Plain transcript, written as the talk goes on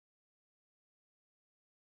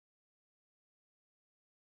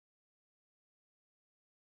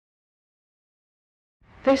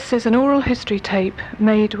This is an oral history tape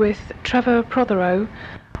made with Trevor Protheroe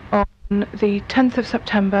on the 10th of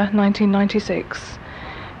September 1996.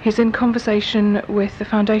 He's in conversation with the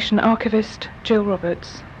Foundation archivist Jill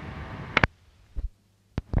Roberts.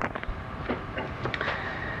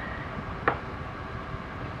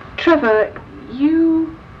 Trevor,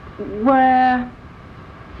 you were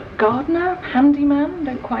gardener, handyman,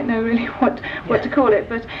 don't quite know really what to call it,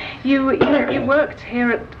 but you worked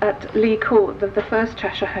here at Lee Court, the first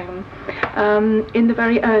Cheshire Home, in the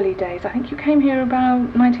very early days. I think you came here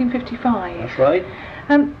about 1955. That's right.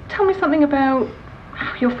 Tell me something about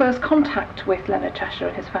your first contact with Leonard Cheshire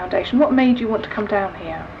and his foundation. What made you want to come down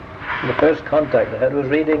here? The first contact I had was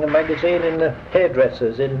reading a magazine in the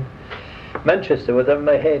hairdressers in Manchester with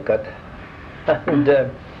my haircut, and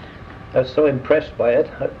I was so impressed by it,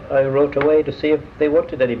 I wrote away to see if they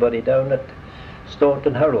wanted anybody down at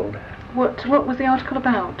Staunton Herald. What was the article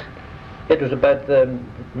about? It was about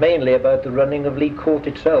mainly about the running of Lee Court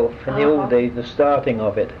itself in the old days, the starting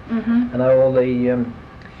of it, and how all the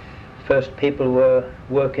first people were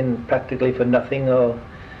working practically for nothing or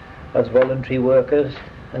as voluntary workers,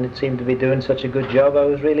 and it seemed to be doing such a good job. I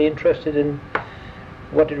was really interested in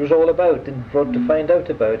what it was all about and wrote to find out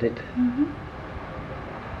about it.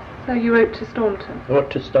 So you wrote to Staunton?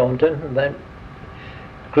 Wrote to Staunton, and then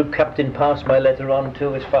group captain passed my letter on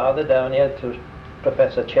to his father down here, to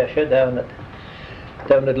Professor Cheshire down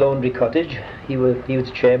at Laundry Cottage. He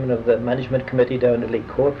was chairman of the management committee down at Lee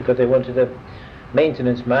Court, because they wanted a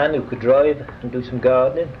maintenance man who could drive and do some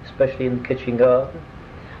gardening, especially in the kitchen garden,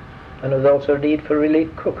 and there was also a need for a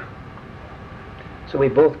relief cook. So we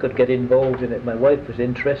both could get involved in it. My wife was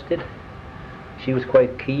interested, she was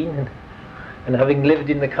quite keen, and having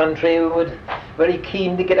lived in the country, we were very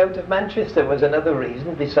keen to get out of Manchester was another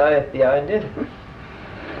reason behind it.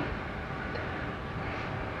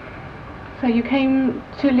 So you came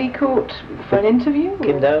to Lee Court for an interview?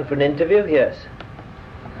 Came down for an interview, yes,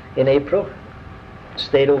 in April.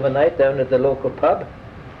 Stayed overnight down at the local pub.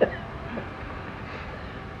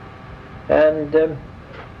 And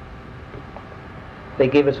they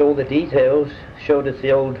gave us all the details, showed us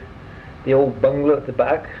the old bungalow at the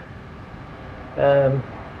back.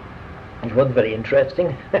 Which wasn't very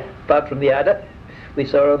interesting, apart from the adder we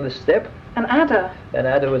saw on the step. An adder? An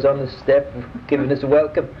adder was on the step, giving us a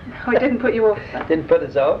welcome. Oh, it didn't put you off then? Didn't put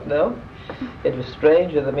us off, no. It was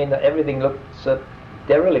strange. I mean, everything looked so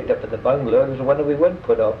derelict up at the bungalow. It was a wonder we weren't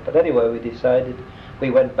put off. But anyway, we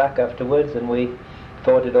went back afterwards and we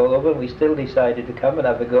thought it all over, and we still decided to come and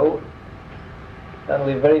have a go. And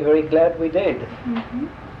we're very, very glad we did.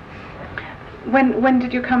 When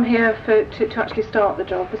did you come here to actually start the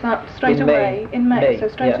job? Was that straight away? In May, so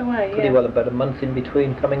straight away, pretty well about a month in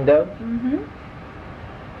between coming down.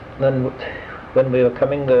 Then when we were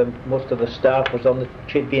coming, most of the staff was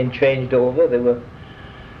being changed over. They were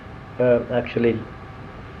actually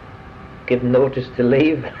given notice to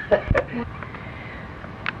leave.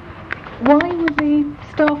 Why were the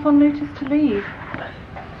staff on notice to leave?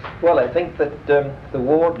 Well, I think that the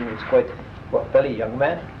warden was quite a fairly young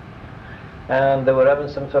man, and they were having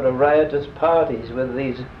some sort of riotous parties with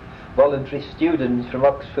these voluntary students from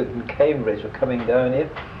Oxford and Cambridge were coming down here,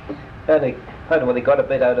 and I don't know whether they got a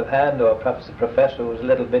bit out of hand, or perhaps the professor was a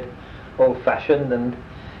little bit old-fashioned, and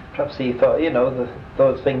perhaps he thought,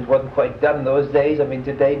 those things wasn't quite done those days. I mean,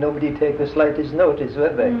 today nobody take the slightest notice,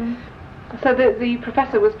 would they? So the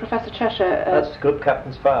professor was Professor Cheshire? That's the group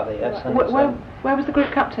captain's father, yes. Where was the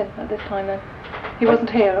group captain at this time then? He wasn't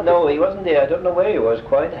here? No, he wasn't here. I don't know where he was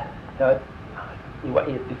quite.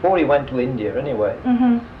 Before he went to India, anyway.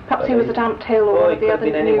 Perhaps he was at Ampt Hill or the other. He could have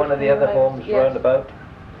been any one of the other homes round about.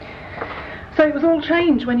 So it was all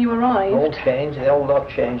changed when you arrived? All changed, a whole lot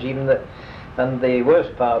changed. And the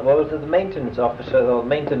worst part was that the maintenance officer or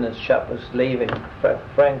maintenance chap was leaving,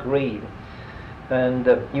 Frank Reed, and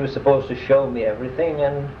he was supposed to show me everything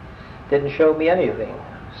and didn't show me anything.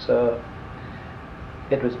 So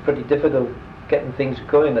it was pretty difficult getting things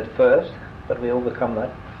going at first, but we overcome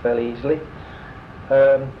that fairly easily.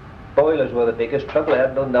 Boilers were the biggest trouble. I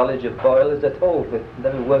had no knowledge of boilers at all. We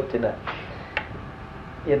never worked in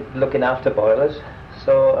looking after boilers.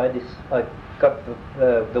 So I got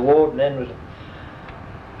the warden in was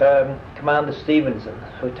Commander Stevenson.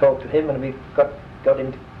 So we talked to him, and we got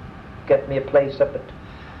him to get me a place up at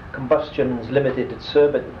Combustions Limited at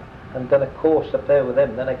Surbiton, and done a course up there with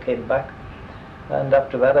them. Then I came back, and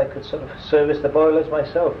after that I could sort of service the boilers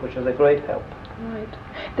myself, which was a great help. Right.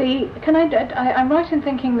 I'm right in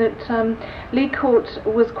thinking that Lee Court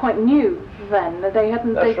was quite new then. They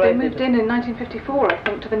moved in 1954, I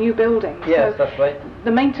think, to the new building. Yes, so that's right.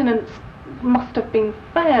 The maintenance must have been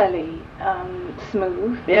fairly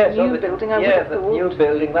smooth. Yes, The new building, I would have the thought. new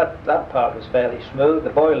building, that part was fairly smooth. The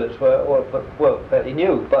boilers were fairly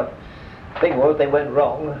new, but the thing was they went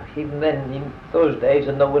wrong even then in those days,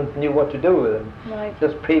 and no one knew what to do with them. Right.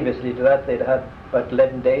 Just previously to that, they'd had about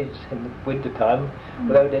 11 days in the winter time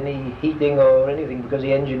without any heating or anything, because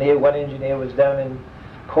one engineer was down in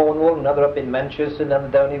Cornwall, another up in Manchester, another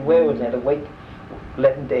down in Wales. They had to wait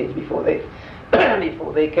 11 days before they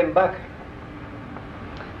before they came back.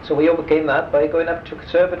 So we overcame that by going up to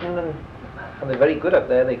Surbiton, and they're very good up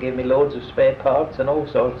there. They gave me loads of spare parts and all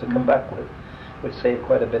sorts to come back with, which saved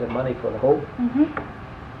quite a bit of money for the home.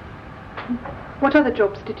 What other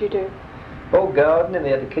jobs did you do? Oh, gardening. They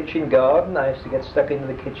had a kitchen garden. I used to get stuck into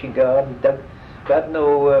the kitchen garden. We had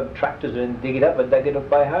no tractors and dig it up. I dug it up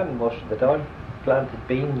by hand most of the time. Planted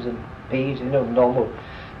beans and peas, normal,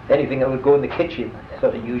 anything that would go in the kitchen,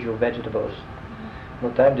 sort of usual vegetables. No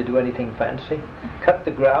time to do anything fancy. Cut the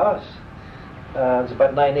grass. It's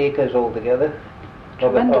about 9 acres altogether.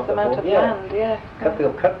 Tremendous amount of land, yeah.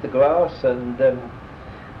 Cut the grass and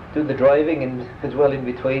do the driving as well in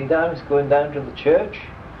between times, going down to the church.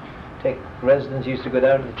 Residents used to go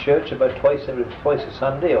down to the church about twice a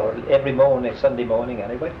Sunday, or every morning, Sunday morning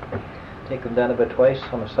anyway. Take them down about twice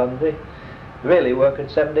on a Sunday. Really working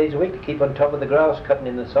 7 days a week to keep on top of the grass cutting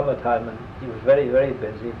in the summertime, and he was very, very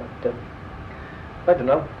busy, but I don't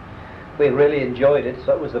know, we really enjoyed it, so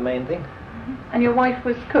that was the main thing. And your wife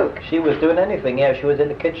was cook? She was doing anything, yeah. She was in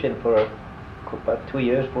the kitchen for about 2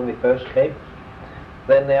 years when we first came.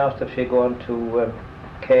 Then they asked if she'd go on to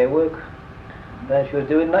care work. Then she was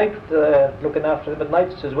doing looking after them at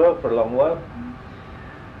nights as well for a long while.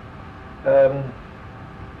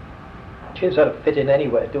 She sort of fit in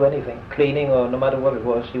anywhere, do anything, cleaning or no matter what it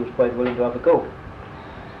was, she was quite willing to have a go.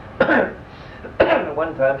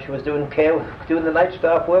 One time she was doing the night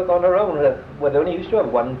staff work on her own. Well, they only used to have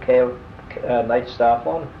one night staff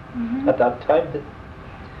on at that time,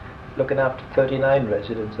 looking after 39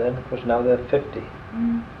 residents then. Of course now they're 50.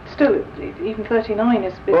 Still, even 39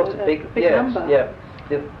 is a big number. Yeah.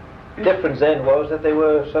 The difference then was that they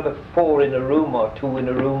were sort of 4 in a room or 2 in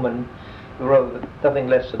a room, and there were nothing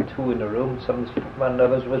less than 2 in a room. Some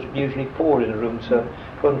others was usually 4 in a room, so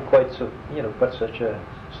it wasn't quite such a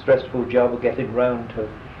stressful job of getting round to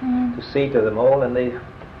see to them all, and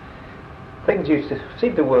things used to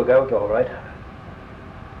seem to work out all right.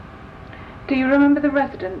 Do you remember the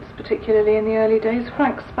residents, particularly in the early days?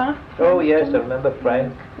 Frank Spaff? Oh yes, I remember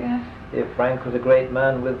Frank. Yes. Yeah, Frank was a great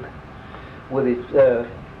man with his.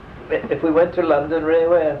 If we went to London,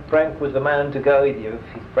 really, Frank was the man to guide you.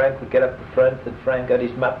 Frank would get up the front, and Frank had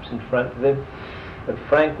his maps in front of him, and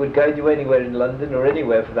Frank would guide you anywhere in London, or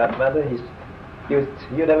anywhere for that matter. You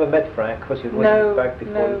never met Frank, because he wasn't back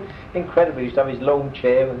before. No. Incredible. He used to have his long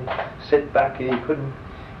chair and sit back, and he couldn't,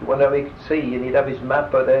 whenever he could see, and he'd have his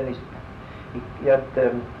map out there, and he had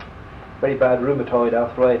very bad rheumatoid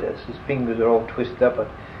arthritis. His fingers are all twisted up, but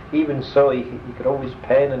even so, he could always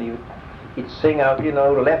pen, and he'd sing out,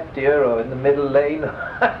 left ear or in the middle lane.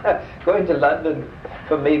 Going to London,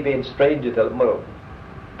 for me being stranger to, well,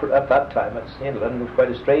 at that time, London was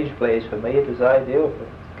quite a strange place for me. It was ideal to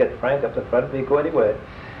get Frank up the front. We'd go anywhere,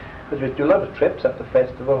 because we'd do a lot of trips up to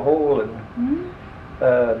Festival Hall and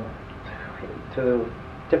to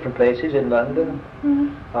different places in London,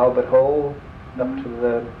 Albert Hall, up to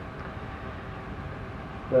the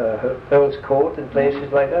Earl's Court and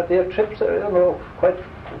places like that. Their trips are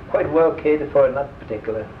quite well catered for in that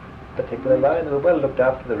particular line. They were well looked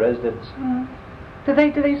after, the residents. Do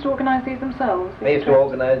they used to organise these themselves? They used to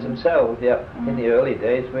organise themselves, yeah. In the early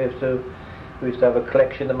days, we used to have a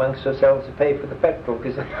collection amongst ourselves to pay for the petrol,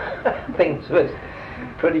 because things was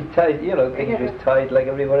pretty tight. Things was tight like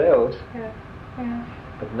everywhere else. Yeah.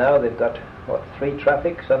 But now they've got 3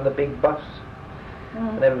 traffics on the big bus,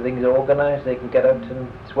 and everything's organised. They can get out, and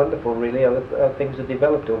it's wonderful, really, how things have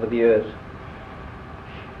developed over the years.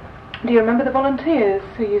 Do you remember the volunteers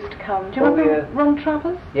who used to come? Do you remember Ron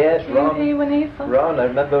Travers? Yes, Ron. Ron, I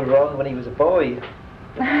remember Ron when he was a boy.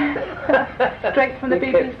 Straight from the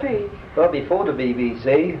BBC? Well, before the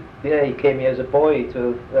BBC, yeah, he came here as a boy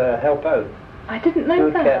to help out. I didn't know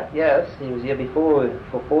that. Yes, he was here before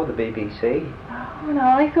the BBC. Oh no,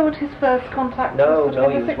 I thought his first contact was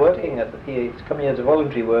he was working he's coming as a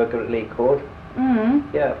voluntary worker at Lee Court.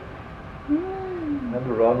 Yeah. I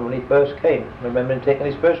remember Ron when he first came. I remember him taking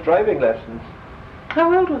his first driving lessons.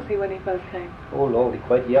 How old was he when he first came? Oh Lord, he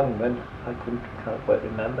quite young then. Can't quite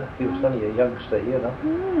remember. He was only a youngster,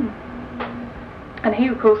 And he,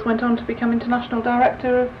 of course, went on to become international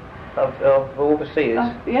director of overseas.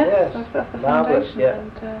 Of the foundation, yeah.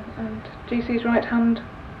 and GC's right hand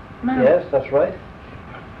man. Yes, that's right.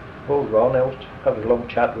 Oh, Ron, I used to have a long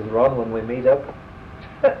chat with Ron when we meet up.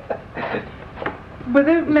 Were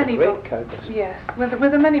there many? Great characters. Yes. Were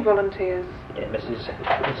there many volunteers? Yeah,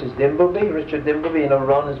 Mrs. Dimbleby, Richard Dimbleby. You know,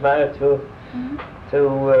 Ron is married to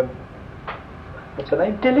what's her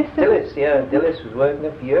name? Dillis. Dillis, yeah. Dillis was working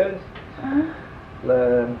there for years.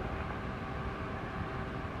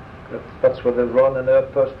 That's where the Ron and her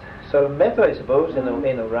first sort of met, I suppose, in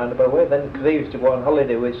a roundabout way. Then, because they used to go on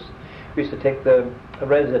holiday, we used to take the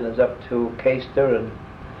residents up to Caister and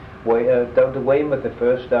down to Weymouth. They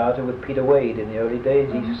first started with Peter Wade in the early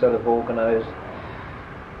days. He sort of organised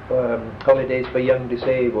holidays for young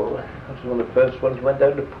disabled. That was one of the first ones. We went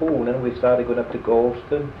down to Poole, and then we started going up to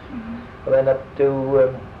Galston, and then up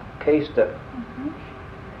to Caister.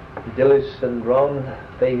 Dillis and Ron,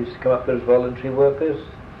 they used to come up there as voluntary workers.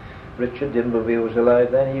 Richard Dimbleby was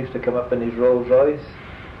alive then. He used to come up in his Rolls Royce.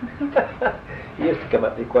 He used to come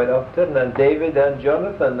up here quite often. And David and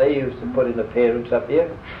Jonathan, they used to put in appearance up here.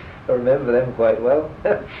 I remember them quite well.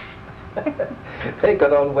 They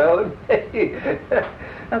got on well.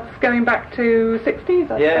 That's going back to 60s,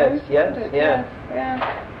 I suppose. Yes. Yeah.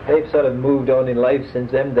 They've sort of moved on in life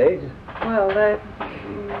since them days. Well, they're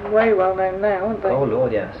way well known now, aren't they? Oh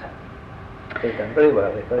Lord, yes. They've done very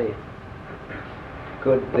well. They're very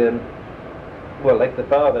good. Well, like the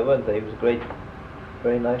father, weren't they? He was a great,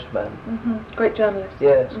 very nice man. Great journalist.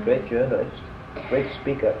 Yes, great journalist, great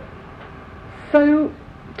speaker. So,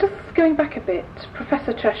 just going back a bit,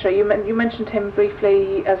 Professor Cheshire, you mentioned him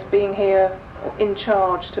briefly as being here in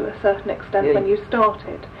charge to a certain extent when you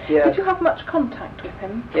started. Yeah. Did you have much contact with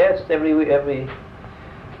him? Yes, every week, I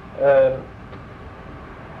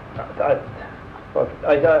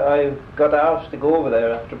got asked to go over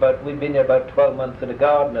there we'd been there about 12 months, and a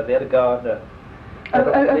gardener, they had a gardener.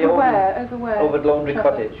 Over where? Over at Laundry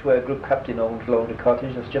Cottage, where a group captain owns Laundry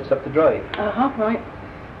Cottage. That's just up the drive. Right.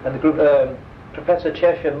 And the group, Professor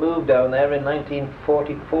Cheshire moved down there in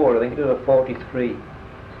 1944, I think it was 43.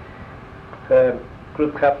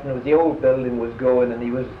 Group captain with the old building was going, and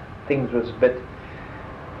things was a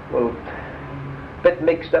bit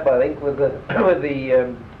mixed up, I think, with the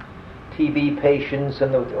TB patients,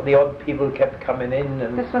 and the odd people kept coming in.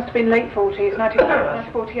 And this must have been late 40s,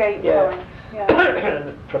 1948. Yeah. And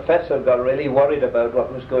the professor got really worried about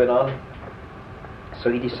what was going on, so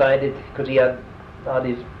he decided, because he had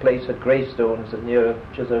his place at Greystones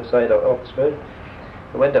just outside Oxford.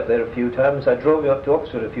 I went up there a few times. I drove up to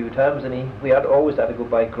Oxford a few times, and we had always had to go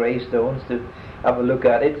by Greystones to have a look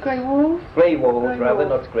at it. Grey walls? Grey walls, rather,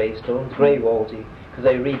 not Greystones. Grey walls, because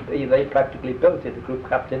they practically built it. The group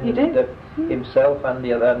captain, himself, and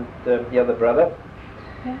the other brother.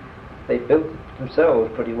 Yeah. They built it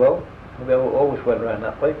themselves pretty well. We always went around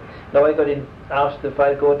that way. Now I got asked if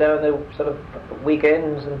I'd go down there sort of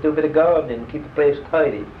weekends and do a bit of gardening, keep the place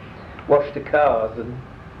tidy, wash the cars and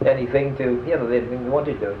anything anything they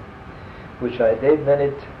wanted to do, which I did. And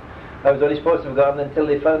then I was only supposed to have gardened until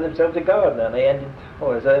they found themselves a gardener, and I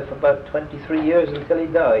was there for about 23 years until he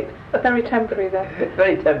died. Very temporary then.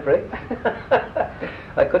 Very temporary.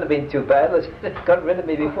 I couldn't have been too bad. They got rid of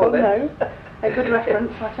me before then. No. A good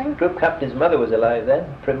reference, I think. Group captain's mother was alive then,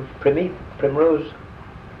 Primrose.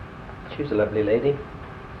 She was a lovely lady.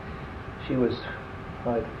 She was,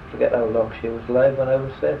 I forget how long she was alive when I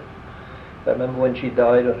was there. I remember when she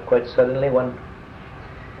died quite suddenly, one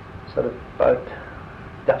sort of about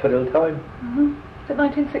daffodil time. Is it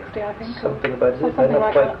 1960, I think? Something about it.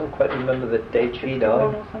 I can't quite remember the date she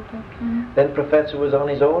died. Or something. Then Professor was on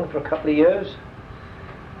his own for a couple of years,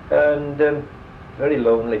 and very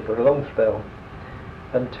lonely for a long spell,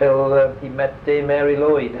 until he met Dame Mary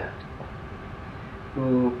Lloyd,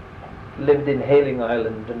 who lived in Hailing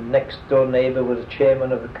Island, and next door neighbour was a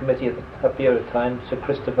chairman of the committee up here at the time, Sir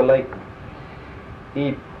Christopher Leighton.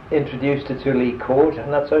 He introduced her to Lee Court,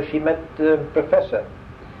 and that's how she met the Professor.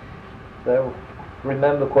 So I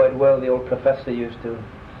remember quite well the old Professor used to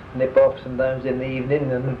nip off sometimes in the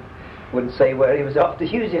evening and wouldn't say where he was off to.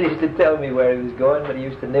 Usually used to tell me where he was going, but he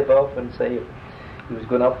used to nip off and say he was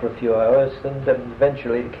going off for a few hours, and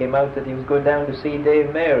eventually it came out that he was going down to see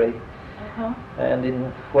Dame Mary. And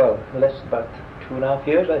in less than about 2.5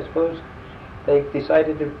 years, I suppose, they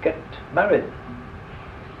decided to get married.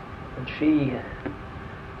 And she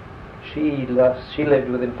lived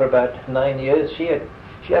with him for about 9 years. She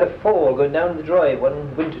had a fall going down the drive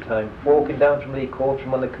one winter time, walking down from Lee Court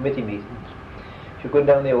from one of the committee meetings. She was going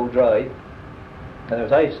down the old drive, and there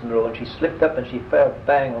was ice in the road, and she slipped up and she fell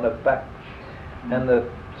bang on her back. And the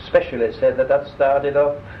specialist said that started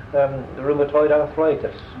off the rheumatoid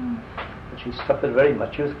arthritis. And she suffered very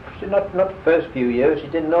much. She was not the first few years, she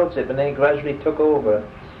didn't notice it, but then it gradually took over.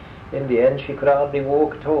 in the end she could hardly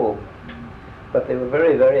walk at all. But they were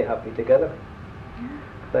very, very happy together.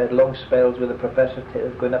 They had long spells with the professor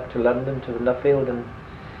going up to London, to the Nuffield, and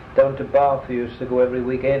down to Bath. He used to go every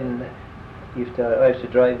weekend. I used to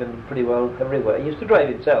drive him pretty well everywhere. He used to drive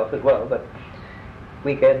himself as well, but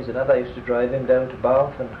weekends and that I used to drive him down to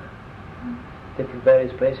Bath and different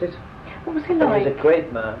various places. What was he And like? he was a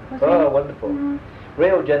great man. Was Oh, he? wonderful. Mm.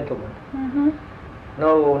 Real gentleman. Mm-hmm.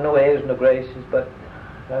 No airs, no graces, but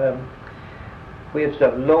we used to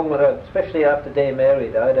have long, especially after Dame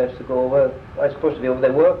Mary died, I used to go over. I was supposed to be over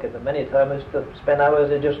there working, and many times I used to spend hours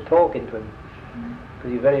there just talking to him,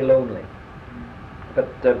 because he's very lonely. But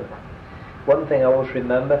one thing I always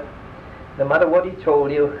remember, no matter what he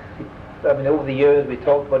told you, over the years we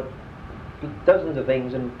talked about dozens of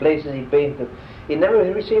things and places he'd been to, he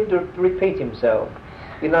never seemed to repeat himself.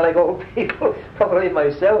 You know, like old people, probably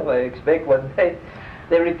myself I expect one day,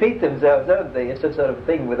 they repeat themselves, don't they? It's a sort of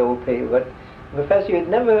thing with old people. But Professor, you'd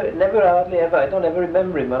never hardly ever, I don't ever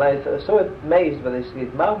remember him, and I was so amazed by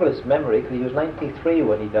his marvellous memory, because he was 93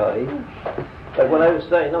 when he died. But when I was,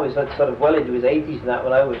 he's sort of well into his 80s and that,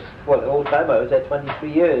 when I was, the whole time I was there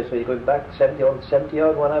 23 years, so you're going back 70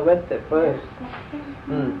 odd when I went there first.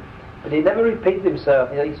 But he never repeated himself.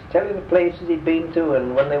 You know, he'd tell you the places he'd been to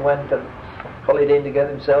and when they went and holidaying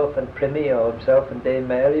together himself and Primmy, or himself and Dame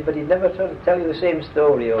Mary, but he'd never sort of tell you the same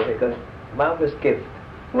story over, because marvellous gift.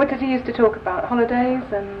 What did he used to talk about? Holidays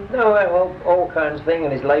and... No, all kinds of things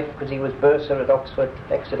in his life, because he was bursar at Oxford,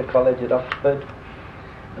 Exeter College at Oxford,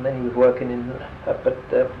 and then he was working up at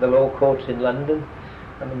the law courts in London.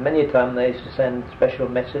 I mean, many a time they used to send special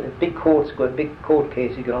messages, big court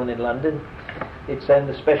cases going on in London. He'd send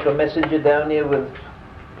a special messenger down here with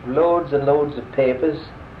loads and loads of papers.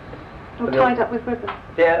 All tied up with ribbon.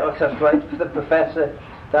 Yeah, that's right, for the professor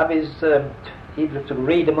to have his... he'd have to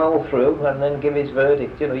read them all through and then give his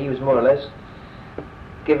verdict. You know, he was more or less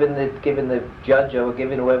giving the judge or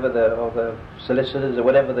giving whoever the solicitors or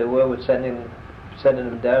whatever they were sending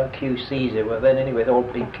them down. QCs they were then anyway, all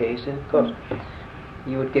big cases, of course.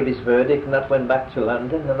 He would give his verdict, and that went back to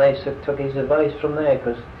London, and they took his advice from there,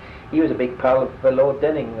 because he was a big pal of Lord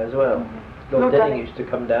Denning as well. Lord Denning used to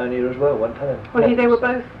come down here as well one time. Well, they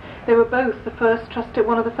were both the first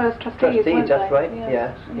one of the first trustees. Trustees, that's they? right.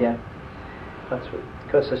 Yes, yeah. That's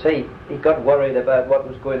because I say he got worried about what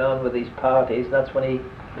was going on with these parties, and that's when he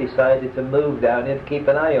decided to move down here to keep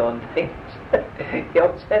an eye on things. He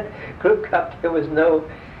always said group captain was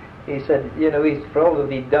he said, you know, he's for all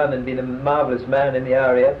that he'd done and been a marvellous man in the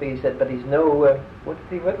RAF, he said, but he's no, what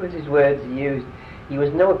was his words he used? He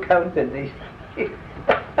was no accountant.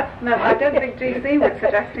 No, I don't think GC would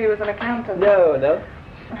suggest he was an accountant. No.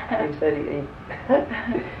 He said he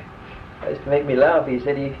it used to make me laugh. He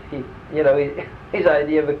said his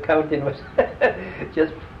idea of accounting was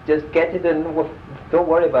just get it and don't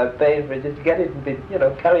worry about paying for it. Just get it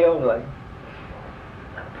and carry on like.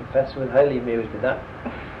 The professor was highly amused with that.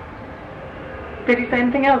 Did he say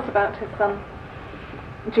anything else about his son,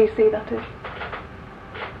 GC? That is.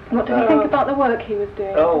 What did he think about the work he was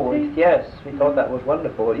doing? Oh yes, we thought that was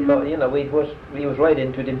wonderful. He thought, he was right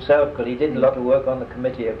into it himself, because he did a lot of work on the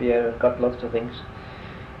committee up here and got lots of things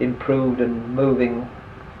improved and moving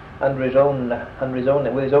with his own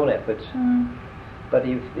efforts. But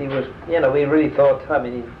he was, we really thought. I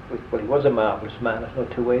mean, he was a marvellous man. There's no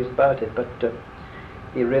two ways about it. But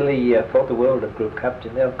he really thought the world of group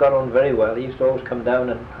captain. They got on very well. He used to always come down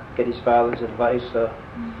and get his father's advice.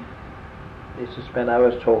 They used to spend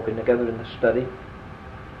hours talking together in the study.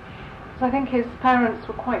 So I think his parents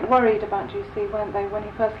were quite worried about GC, weren't they, when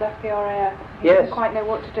he first left the RAF? He Yes. didn't quite know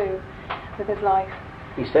what to do with his life.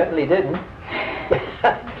 He certainly didn't.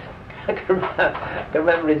 I can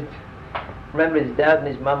remember his dad and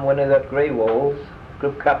his mum when they got grey walls.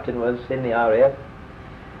 Group captain was in the RAF.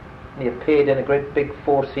 And he appeared in a great big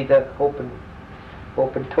four-seater open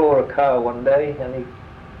tour car one day, and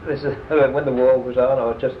this is when the war was on,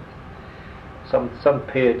 or just some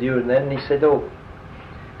period during then, and he said, "Oh,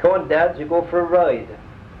 come on, Dad, you go for a ride."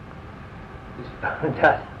 His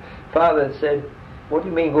father said, "What do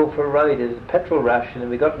you mean go for a ride? There's a petrol ration and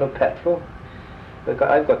we got no petrol.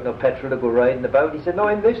 I've got no petrol to go riding about." He said, "No,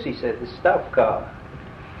 in this," he said, "the staff car.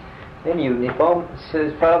 In uniform." So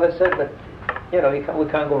his father said, "But, we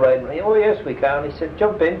can't go riding." "Oh, yes, we can." He said,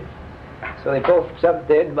 "Jump in." So they both jumped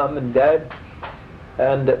in, Mum and Dad,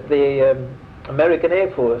 and the American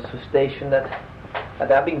Air Force was stationed at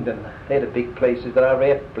Abingdon. They had a big place. There's an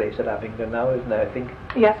RAF place at Abingdon now, isn't there, I think?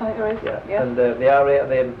 Yes, I think there is. Yeah. Yes. And the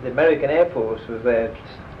American Air Force was there,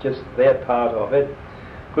 just their part of it.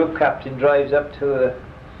 Group captain drives up to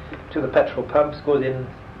the petrol pumps, goes in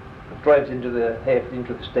drives into the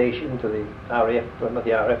station, to the RAF, well not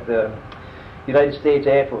the RAF, the United States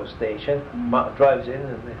Air Force Station. Drives in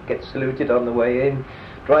and gets saluted on the way in.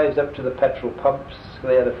 Drives up to the petrol pumps.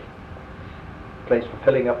 They had a place for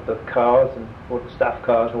filling up the cars or the staff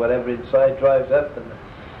cars or whatever inside. Drives up and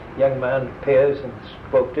the young man appears and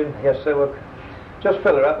spoke to him. Yes, sir. Well, just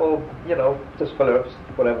fill her up. Well, you know, just fill her up.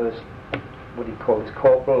 Whatever this, what do you call it,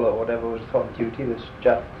 corporal or whatever was on duty. This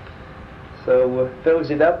chap. So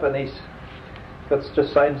fills it up and he's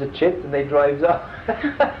just signs a chit and they drives off.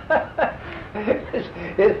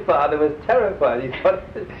 His father was terrified. He thought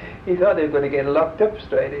he was going to get locked up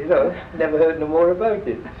straight. You know, never heard no more about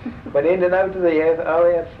it. Went in and out of the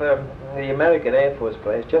RAF, the American Air Force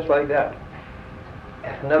place, just like that.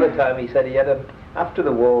 Another time he said he had after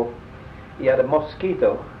the war, he had a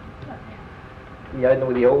mosquito. He, I don't know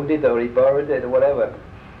whether he owned it or he borrowed it or whatever.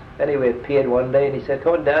 Anyway, it appeared one day and he said,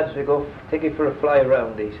 "Come on, Dad, we go take it for a fly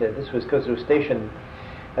around." He said this was because they were stationed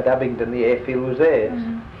at Abingdon, the airfield was theirs.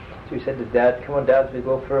 So he said to Dad, "Come on, Dad, we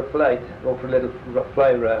go for a flight, go for a little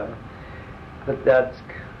fly round." But Dad's,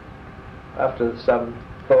 after some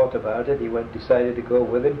thought about it, he decided to go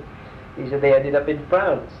with him. He said they ended up in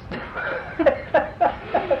France.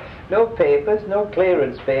 No papers, no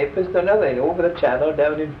clearance papers, no nothing, over the channel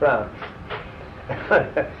down in France.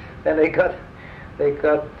 Then they got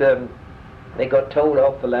told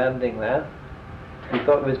off for landing there. He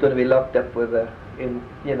thought he was going to be locked up with the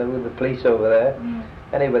police over there.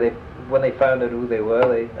 Anyway, when they found out who they were,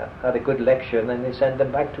 they had a good lecture, and then they sent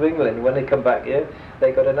them back to England. When they come back here,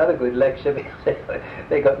 they got another good lecture because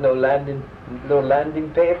they got no landing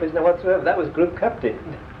papers, no whatsoever. That was group captain.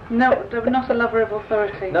 No, not a lover of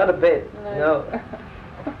authority. Not a bit. No.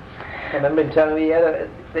 I remember him telling me he had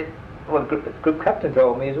group captain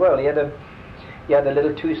told me as well. He had a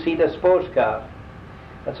little two-seater sports car.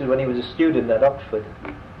 That's when he was a student at Oxford.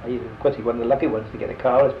 Of course, he was one of the lucky ones to get a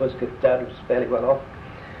car, I suppose, because Dad was fairly well off.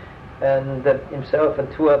 And himself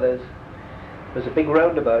and two others, there was a big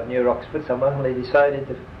roundabout near Oxford somewhere, and they decided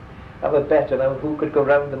to have a bet on who could go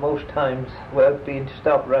round the most times without being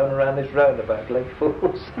stopped round and round this roundabout like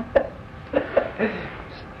fools.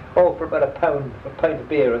 All for about a pound of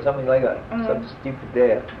beer or something like that. Some stupid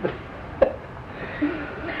dare.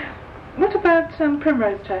 What about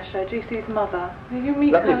Primrose Cheshire, GC's mother? Did you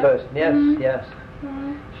meet Lovely her? person, yes, yes.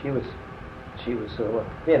 She was she was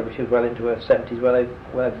well into her 70s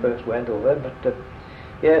when I first went over. But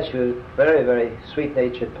yeah, she was a very, very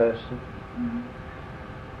sweet-natured person.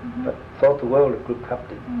 But thought the world of group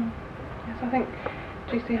captain. Yes, I think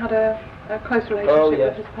GC had a close relationship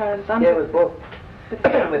with his parents. And with both.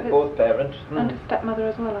 With both parents. And his stepmother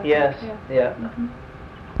as well, I yes, think. Yeah.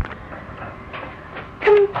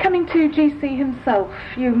 Coming to GC himself,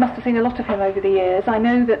 you must have seen a lot of him over the years. I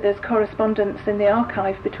know that there's correspondence in the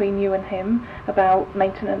archive between you and him about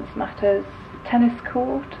maintenance matters, tennis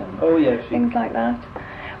court and things like that.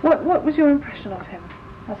 What was your impression of him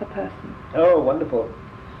as a person? Oh, wonderful.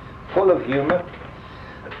 Full of humour.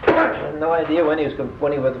 No idea when he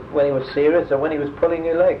was serious or when he was pulling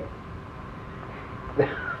your leg.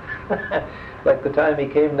 Like the time he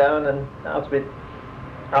came down and asked me,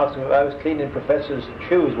 I was cleaning Professor's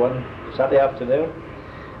shoes one Saturday afternoon,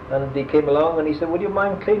 and he came along and he said, "Would you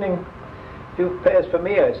mind cleaning a few pairs for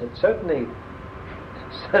me?" I said, "Certainly,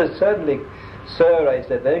 certainly, sir." I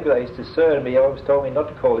said, then because I used to sir, and he always told me not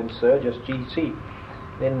to call him sir, just GC.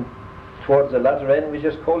 Then towards the latter end, we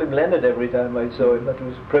just called him Leonard every time I saw him. That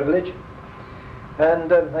was a privilege.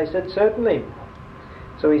 And I said, "Certainly."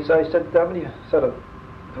 So I said, "How many," sort of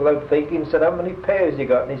without thinking, said, "How many pairs you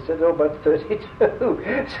got?" And he said, "Oh, about 32.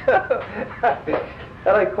 So,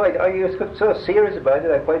 and he was so serious about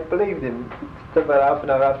it, I quite believed him. About half an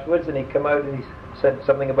hour afterwards, and he came out and he said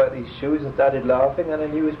something about these shoes and started laughing, and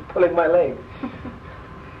then he was pulling my leg.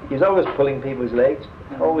 He was always pulling people's legs,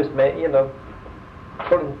 always,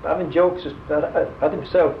 having jokes at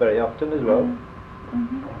himself very often as well.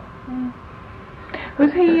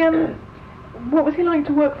 Was he? What was he like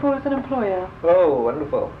to work for as an employer? Oh,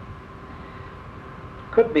 wonderful.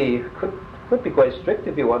 Could be quite strict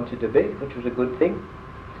if he wanted to be, which was a good thing.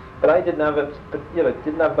 But I didn't have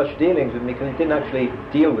much dealings with me because he didn't actually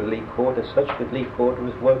deal with Lee Court as such. With Lee Court, it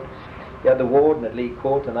was work. He had the warden at Lee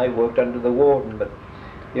Court, and I worked under the warden. But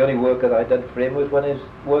the only work that I'd done for him was when he was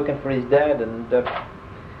working for his dad, and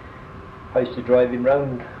I used to drive him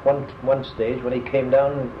round one stage when he came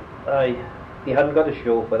down. He hadn't got a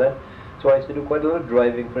chauffeur then. So I used to do quite a lot of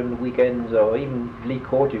driving for him on weekends, or even Lee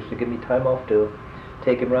Court used to give me time off to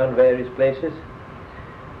take him around various places.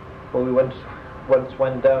 Well, we once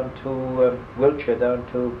went down to Wiltshire, down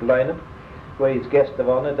to Blenheim, where he's guest of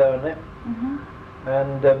honour down there.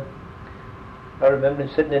 And I remember him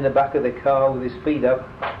sitting in the back of the car with his feet up.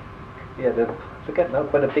 He had I forget now,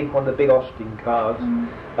 quite a big one of the big Austin cars.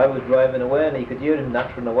 I was driving away and he could hear him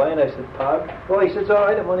nattering away, and I said, "Park." Oh, he says, "All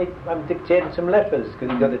right, I'm dictating some letters,"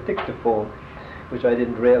 because he got a dictaphone, which I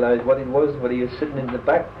didn't realise what it was, but he was sitting in the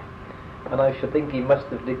back, and I should think he must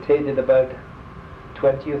have dictated about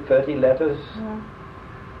 20 or 30 letters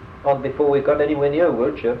on before we got anywhere near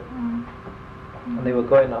Wiltshire. And they were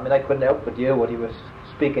going, I mean, I couldn't help but hear what he was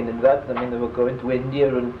speaking in that. I mean, they were going to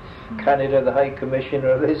India and Canada, the High Commissioner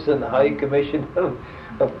of this and the High Commission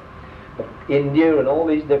of India and all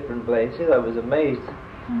these different places. I was amazed.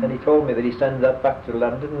 And he told me that he sent that back to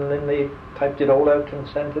London, and then they typed it all out and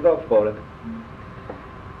sent it off for him.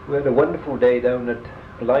 We had a wonderful day down at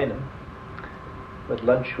Lynham. We had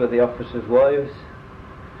lunch with the officers' wives,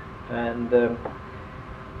 and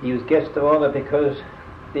he was guest of honour because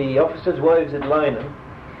the officers' wives at Lynham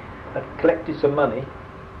had collected some money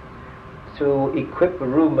to equip a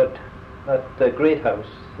room at the Great House,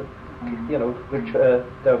 you know, which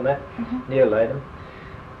down there near Lynham,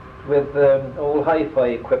 with all hi-fi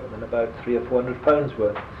equipment, about £300 or £400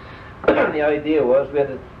 worth. The idea was we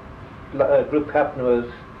had a group captain was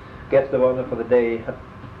guest of honour for the day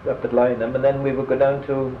up at Lynham, and then we would go down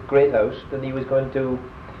to Great House, and he was going to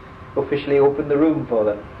officially open the room for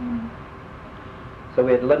them. So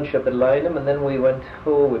we had lunch up at Lynham, and then we went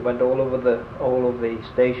all over the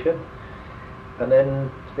station, and then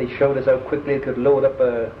they showed us how quickly they could load up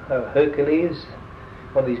a Hercules,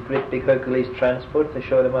 one of these great big Hercules transports. They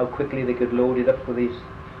showed them how quickly they could load it up with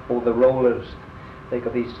all the rollers. They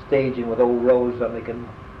got these staging with all rollers, and they can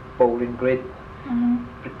fold in great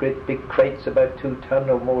big crates about 2 ton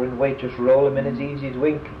or more in weight, just roll them in as easy as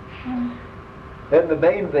wink. Then the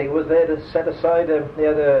main thing was they had to set aside, they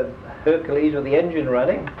had a Hercules with the engine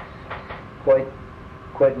running, quite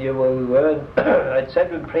near where we were. And I'd said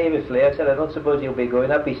to him previously, I said, "I don't suppose you'll be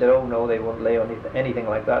going up." He said, "Oh no, they won't lay on anything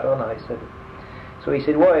like that on." I said, so he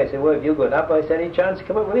said, "Why?" I said, "Well, if you're going up," I said, "any chance to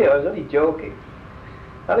come up with you?" I was only joking.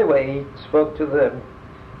 Anyway, he spoke to the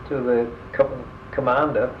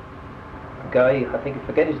commander, a guy, I think I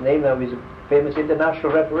forget his name now, he's a famous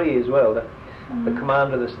international referee as well, the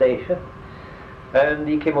commander of the station. And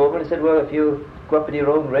he came over and said, "Well, if you go up at your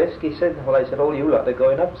own risk," he said. Well, I said, "All you lot are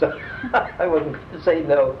going up," so I wasn't going to say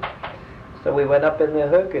no. So we went up in the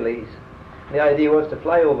Hercules. The idea was to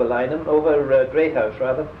fly over Lynham, over Great House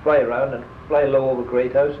rather, fly around and fly low over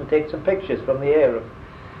Great House and take some pictures from the air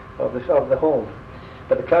of the home.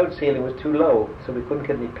 But the cloud ceiling was too low, so we couldn't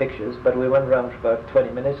get any pictures, but we went around for about 20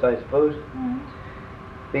 minutes, I suppose.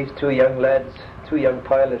 These two young lads, two young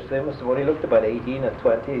pilots, they must have only looked about 18 or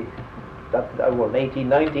 20. 18,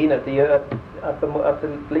 19 at the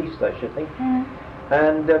least, I should think.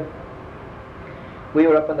 And we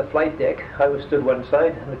were up on the flight deck. I was stood one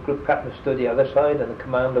side, and the group captain stood the other side, and the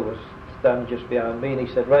commander was standing just behind me. And he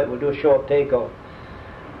said, "Right, we'll do a short takeoff."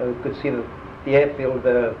 We could see the airfield.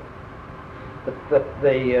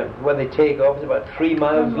 When they take off, it's about 3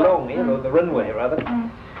 miles long. You know, the runway rather.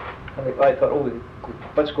 And I thought, "Oh,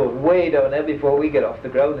 let's go way down there before we get off the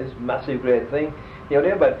ground. This massive, great thing." You're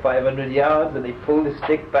only about 500 yards, and they pulled the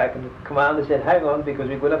stick back, and the commander said, "Hang on, because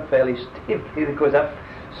we're going up fairly steeply." It goes up,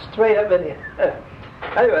 straight up in here.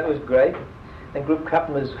 Anyway, it was great. And group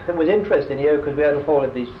captain was interesting here, because we had all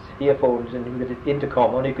of these earphones and with the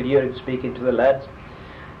intercom on. You could hear him speaking to the lads,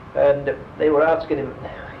 and they were asking him.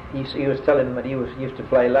 He was telling them that he used to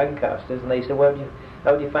fly Lancasters, and they said, "Well,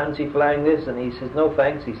 how do you fancy flying this?" And he says, "No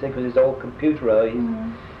thanks," he said, "because it's all computerized."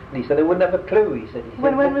 And he said, "I wouldn't have a clue," he said.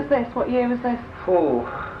 When was this? What year was this? Oh.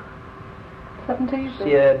 70s?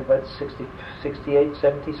 Yeah, about 68,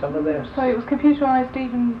 70, somewhere there. So it was computerised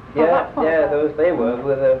even that far? Yeah, they were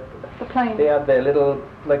with the plane. They had their little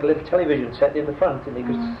television set in the front, and you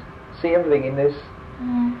could see everything in this.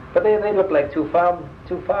 But they looked like two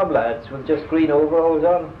farm lads with just green overalls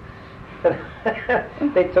on.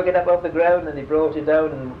 They took it up off the ground and they brought it down,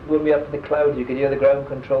 and when we were up in the clouds, you could hear the ground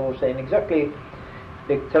control saying exactly.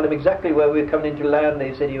 They tell them exactly where we were coming into land.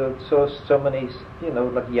 They said, "You saw so many,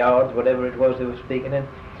 like yards, whatever it was they were speaking in.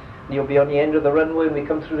 You'll be on the end of the runway, and we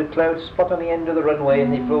come through the clouds, spot on the end of the runway,"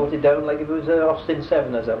 and they brought it down like if it was Austin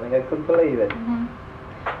 7 or something. I couldn't believe it.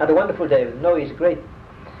 Had a wonderful day. No, he's great.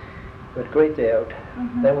 We had a great day out.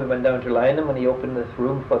 Then we went down to Lynham, and he opened this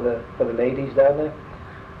room for the ladies down there.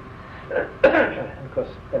 And of course,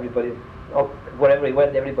 everybody, wherever he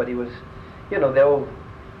went, everybody was,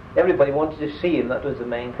 everybody wanted to see him. That was the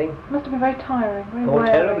main thing. Must have been very tiring.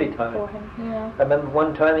 Terribly tiring. For him. Yeah. I remember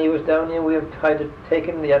one time he was down here. We tried to take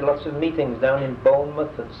him. He had lots of meetings down in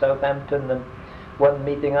Bournemouth and Southampton, and one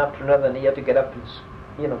meeting after another. And he had to get up and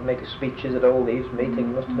you know, make speeches at all these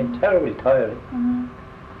meetings. Must have been terribly tiring.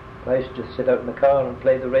 I used to just sit out in the car and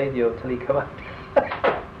play the radio till he come out.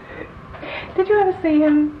 Did you ever see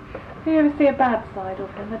him? Did you ever see a bad side of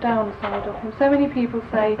him, a downside of him? So many people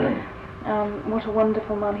say what a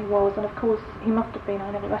wonderful man he was, and of course he must have been.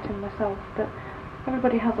 I never met him myself, but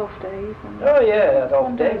everybody has off days. And oh yeah, had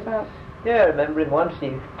off days. About... Yeah, I remember him once.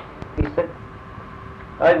 He said,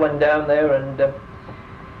 I went down there and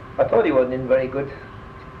I thought he wasn't in very good,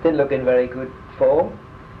 didn't look in very good form,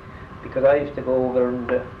 because I used to go over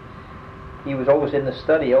and he was always in the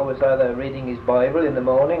study, always either reading his Bible in the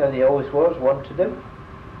morning, as he always was wont to do.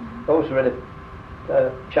 Always read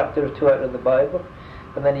a chapter or two out of the Bible,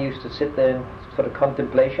 and then he used to sit there in sort of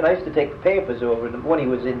contemplation. I used to take the papers over, and when he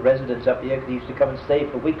was in residence up here, because he used to come and stay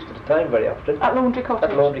for weeks at a time very often. At Laundry Cottage?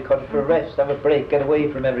 At Laundry Cottage for a rest, have a break, get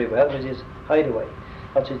away from everywhere. That was his hideaway.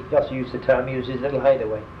 That's he used the term, he used his little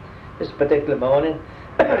hideaway. This particular morning,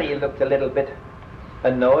 he looked a little bit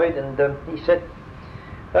annoyed, and he said,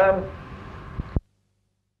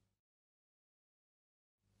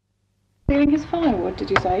 stealing his firewood, did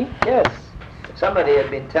you say? Yes. Somebody had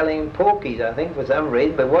been telling him pokies, I think, for some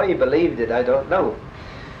reason, but why he believed it, I don't know.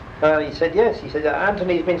 He said, yes, he said,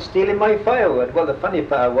 Anthony's been stealing my firewood. Well, the funny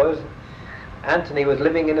part was, Anthony was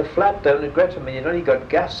living in a flat down at Gresham, and he'd only got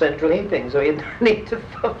gas central heating, so he didn't need to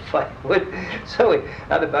firewood. So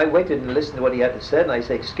I waited and listened to what he had to say, and I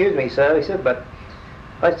said, excuse me, sir. He said, but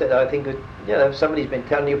I said, I think, you know, somebody's been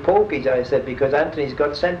telling you pokies, I said, because Anthony's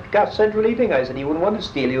got gas central heating. I said, he wouldn't want to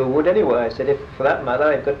steal your wood anyway. I said, if for that matter,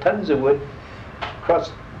 I've got tons of wood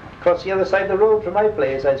across the other side of the road from my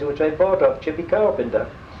place, I said, which I bought off Chippy Carpenter.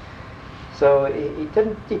 So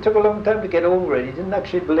he took a long time to get over it. He didn't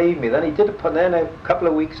actually believe me. Then then a couple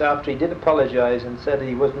of weeks after, he did apologise and said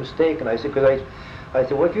he was mistaken. I said, because I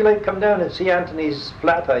said, well, if you like, come down and see Anthony's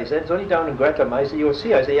flat. I said, it's only down in Gresham. I said, you'll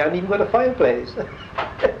see. I said, he hasn't even got a fireplace.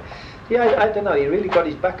 Yeah, I don't know. He really got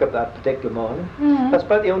his back up that particular morning. That's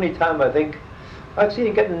about the only time I think I'd see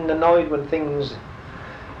him getting annoyed when things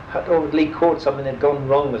had overly caught something had gone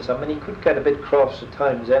wrong with something. He could get a bit cross at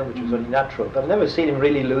times then, which was only natural. But I've never seen him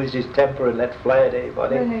really lose his temper and let fly at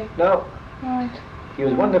anybody. Really? No. Right. He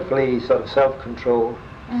was wonderfully sort of self-controlled.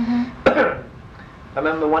 I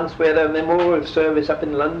remember once we had a memorial service up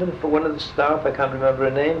in London for one of the staff. I can't remember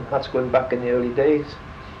her name. That's going back in the early days.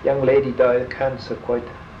 Young lady died of cancer quite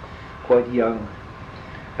young.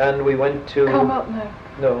 And we went to... Carmel? No.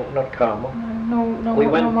 No, not Carmel. No,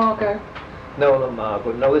 no Margot. No, not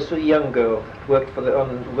Margaret. No, this was a young girl. Worked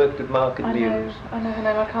at Market Muse. I know her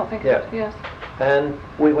name. I can't think of it. Yes. And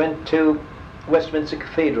we went to Westminster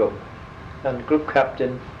Cathedral, and the group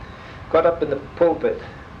captain got up in the pulpit,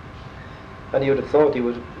 and you would have thought he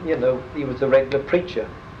was, you know, he was the regular preacher.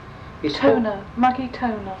 Maggie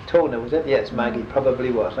Toner. Toner, was it? Yes, Maggie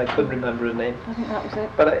probably was. I couldn't remember her name. I think that was it.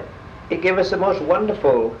 But he gave us the most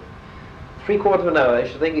wonderful 3/4 of an hour. I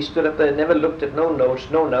should think he stood up there, never looked at no notes,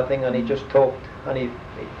 no nothing, and he just talked, and he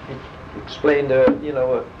explained her, you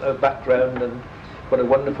know, her background and what a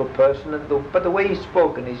wonderful person. But the way he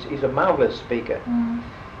spoke, and he's a marvelous speaker.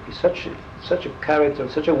 He's such a character,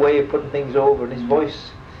 such a way of putting things over, and his voice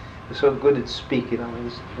was so good at speaking. I mean,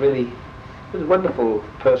 he was a wonderful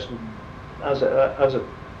person as a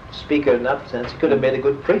speaker in that sense. He could have made a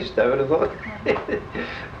good priest, I would have thought.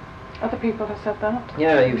 Other people have said that.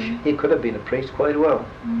 Yeah, he could have been a priest quite well.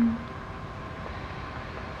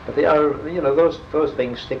 But they are, you know, those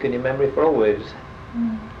things stick in your memory for always.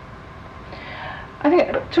 I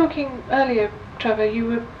think, talking earlier, Trevor, you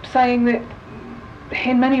were saying that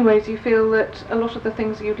in many ways you feel that a lot of the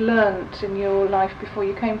things you'd learnt in your life before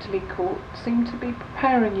you came to Lee Court seem to be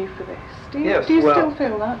preparing you for this. Do you still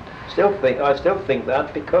feel that? I still think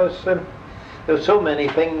that, because there's so many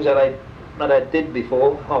things that I did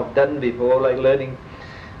before, or done before, like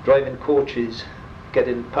driving coaches,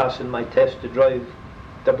 passing my test to drive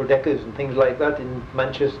double-deckers and things like that in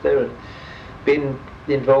Manchester, and being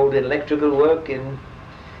involved in electrical work in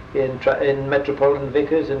Metropolitan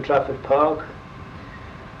Vickers in Trafford Park,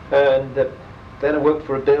 and then I worked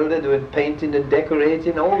for a builder doing painting and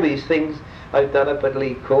decorating. All these things I've done up at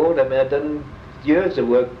Lee Court. I mean, I've done years of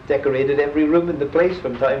work, decorated every room in the place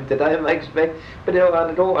from time to time, I expect. But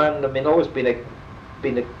I mean, always been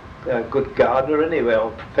a good gardener anyway,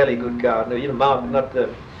 or fairly good gardener. You know, not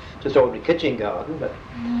just ordinary kitchen garden, but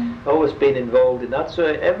always been involved in that. So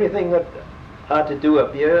everything that I had to do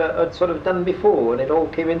up here, I'd sort of done before, and it all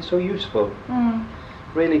came in so useful.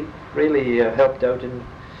 Really helped out, and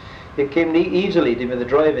it came easily to me. The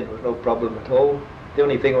driving was no problem at all. The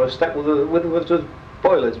only thing I was stuck with was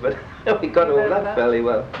boilers, but we got over that fairly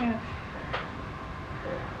well. Yeah.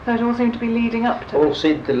 So it all seemed to be leading up to All this.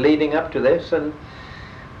 seemed to leading up to this, and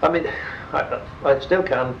I mean, I still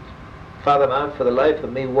can't fathom out for the life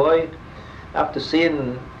of me why, after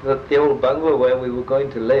seeing the old bungalow where we were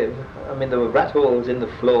going to live, I mean, there were rat holes in the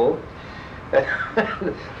floor,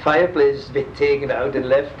 the fireplace had been taken out and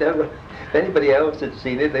left there. If anybody else had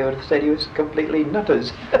seen it, they would have said he was completely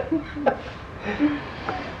nutters.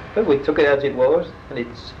 But we took it as it was, and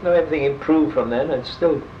it's, you know, everything improved from then, and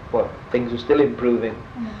still, well, things are still improving.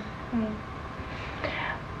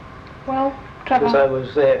 Well, Trevor. Because I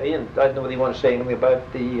was there, Ian, I don't know whether you want to say anything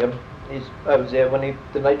about the, I was there when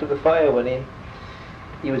the night of the fire, when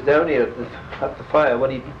he was down here at the fire,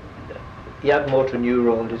 when he had motor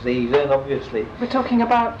neuron disease, and obviously. We're talking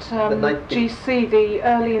about GC, the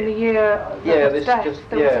early in the year of his death.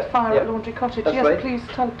 There was a fire at Laundry Cottage. That's yes, right. Please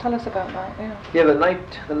tell us about that. Yeah. Yeah,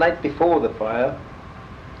 the night before the fire,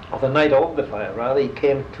 or the night of the fire rather, he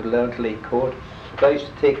came to Leonard Court. I used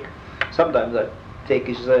to take, sometimes I'd take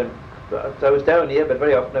his, I was down here, but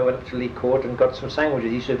very often I went up to Lee Court and got some sandwiches.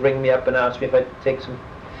 He used to ring me up and ask me if I'd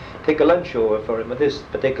take a lunch over for him. But this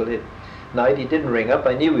particular night he didn't ring up.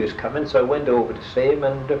 I knew he was coming, so I went over to see him,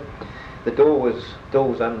 and the door was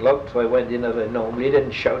unlocked, so I went in as I normally did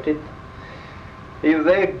and shouted, "Are you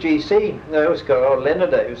there, GC?" And I always called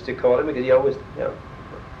Leonard, I used to call him, because he always, you know,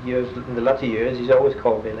 years in the latter years, he's always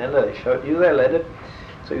called me Leonard. I shouted, "You there, Leonard?"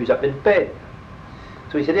 So he was up in bed.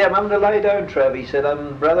 So he said, "Yeah, I'm having to lie down, Trev." He said,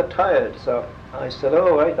 "I'm rather tired." So I said,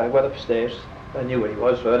 "Oh, right." I went upstairs. I knew where he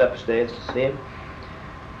was, so I went upstairs to see him.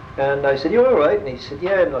 And I said, "You all right?" And he said,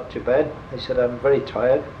 "Yeah, not too bad." I said, "I'm very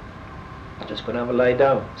tired. I'm just going to have a lie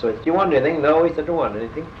down." So I said, "Do you want anything?" "No." He said, "I don't want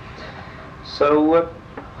anything." So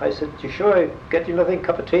I said, "You sure I get you nothing?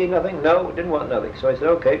 Cup of tea, nothing?" "No, didn't want nothing." So I said,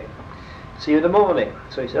 "Okay, see you in the morning."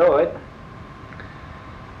 So he said, "All right."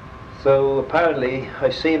 So apparently I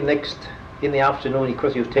see him in the afternoon,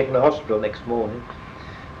 because he was taken to the hospital next morning.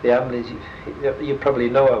 The ambulance, you probably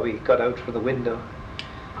know how he got out through the window.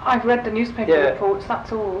 I've read the newspaper reports,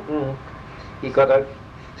 that's all. He got out.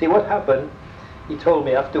 See, what happened, he told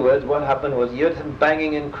me afterwards, what happened was he heard him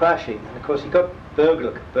banging and crashing. And of course he got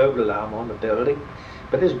burglar alarm on the building.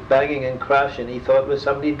 But this banging and crashing, he thought was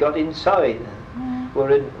somebody had got inside.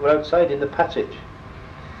 We're outside in the passage.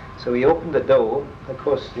 So he opened the door. Of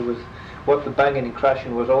course, it was what the banging and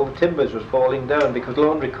crashing was. All the timbers was falling down, because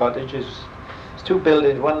Laundry Cottage is two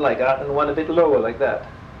buildings, one like that and one a bit lower like that,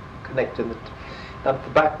 connecting at the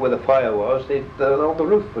back where the fire was. All the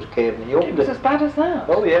roof was caving. He opened it was as bad as that?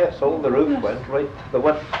 Oh yes, all the roof went right.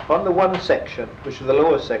 On the one section, which is the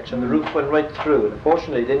lower section, the roof went right through. And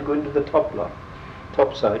unfortunately, it didn't go into the top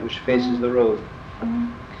side, which faces the road.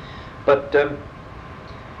 But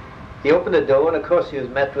he opened the door, and of course he was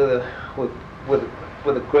met with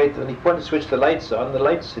a great. And he wanted to switch the lights on. The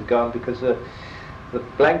lights had gone because the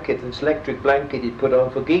blanket, this electric blanket he'd put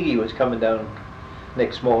on for Gigi, was coming down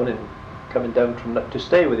next morning, coming down to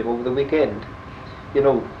stay with him over the weekend. You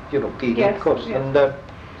know Gigi, yes, of course. Yes. And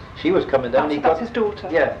she was coming down. That's his daughter.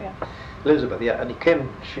 Yeah, Elizabeth. Yeah, and he came.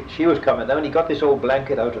 She was coming down. He got this old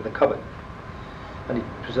blanket out of the cupboard, and it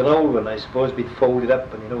was an old one, I suppose, been folded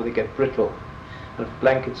up, and they get brittle. And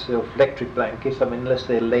blankets, electric blankets, I mean, unless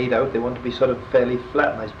they're laid out, they want to be sort of fairly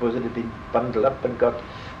flat. And I suppose it had been bundled up and the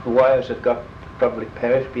wires had got probably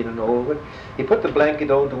perished, being an old one. He put the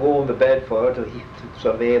blanket on to warm the bed for her, to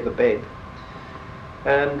sort of air the bed.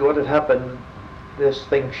 And what had happened, this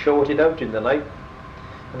thing shorted out in the night,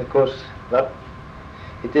 and of course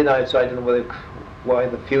it did outside. I don't know why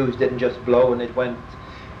the fuse didn't just blow and it went,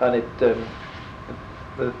 and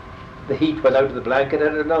the heat went out of the blanket. I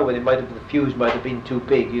don't know, but the fuse might have been too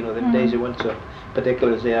big. The days it weren't so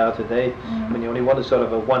particular as they are today. When you only want a sort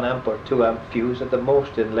of a 1 amp or 2 amp fuse at the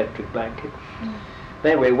most in an electric blanket.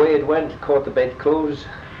 Anyway, away it went, caught the bed clothes,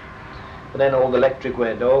 and then all the electric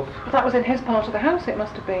went off. But that was in his part of the house, it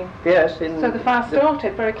must have been. Yes. So the fire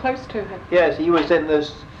started very close to him. Yes, he was in there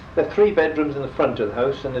are 3 bedrooms in the front of the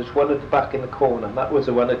house, and there's one at the back in the corner. And that was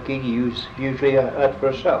the one that Gigi usually had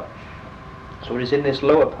for herself. So it is in this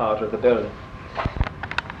lower part of the building.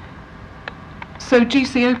 So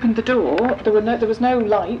GC opened the door. There was no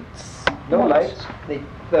lights. No lights.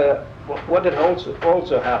 What had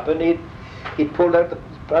also happened, he'd pulled out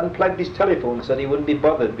unplugged his telephone, said he wouldn't be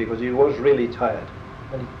bothered because he was really tired,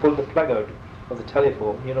 and he pulled the plug out of the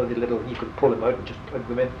telephone. The little, you could pull them out and just plug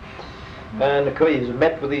them in. And of course he was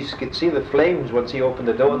met with these. You could see the flames once he opened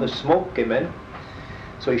the door, and the smoke came in.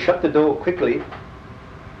 So he shut the door quickly,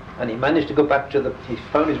 and he managed to go back he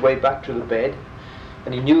found his way back to the bed,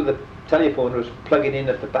 and he knew the telephone was plugging in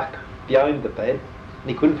at the back behind the bed, and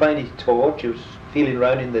he couldn't find his torch. He was feeling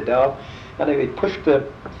around in the dark, and he pushed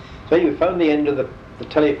so he found the end of the the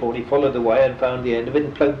telephone. He followed the wire and found the end of it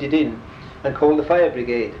and plugged it in and called the fire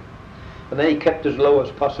brigade. And then he kept as low as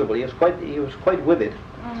possible. He was quite with it.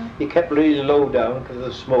 He kept really low down because of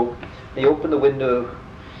the smoke. He opened the window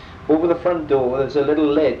over the front door. There's a little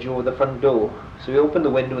ledge over the front door. So he opened the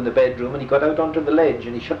window in the bedroom and he got out onto the ledge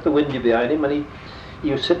and he shut the window behind him, and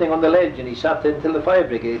he was sitting on the ledge and he sat there until the fire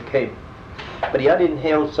brigade came. But he had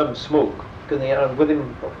inhaled some smoke, because with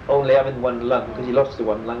him only having one lung, because he lost the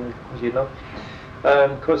one lung, as you know.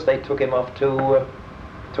 Of course, they took him off to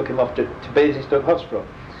Basingstoke Hospital.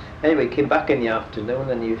 Anyway, he came back in the afternoon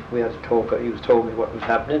and we had to talk. He was told me what was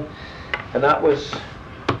happening, and that was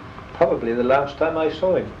probably the last time I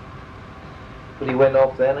saw him. But he went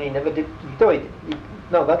off then, and he never did. He died.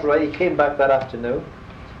 No, that's right. He came back that afternoon,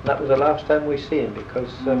 and that was the last time we see him,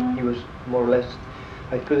 because he was more or less.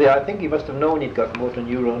 I think he must have known he'd got motor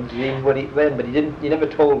neuron disease but he didn't. He never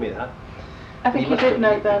told me that. I think he did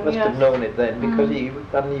know then. He must have known it then, because he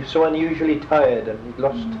was so unusually tired, and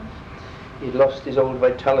he'd lost his old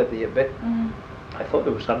vitality a bit. I thought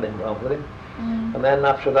there was something wrong with him. And then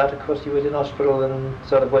after that, of course, he was in hospital and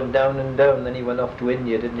sort of went down and down. Then he went off to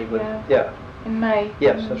India, didn't he? Yeah. In May.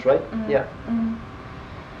 Yes, that's right. Yeah.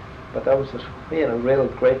 But that was a real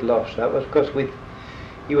great loss. That was because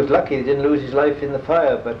he was lucky he didn't lose his life in the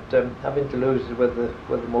fire, but having to lose it with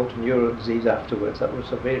the motor neuron disease afterwards, that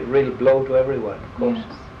was a real blow to everyone, of course.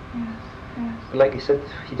 Yes. But like he said,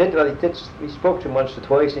 we spoke to him once or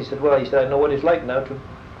twice, and he said, I know what it's like now to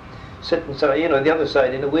sit inside, the other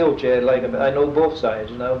side in a wheelchair. I know both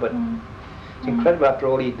sides now, but it's incredible after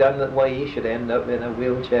all he'd done, that why he should end up in a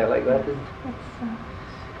wheelchair like that.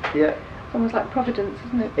 It's almost like providence,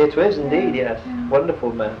 isn't it? It was indeed, yes.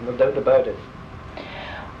 Wonderful man, no doubt about it.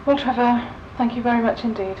 Well, Trevor, thank you very much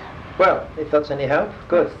indeed. Well, if that's any help,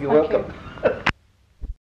 good. You're welcome. You.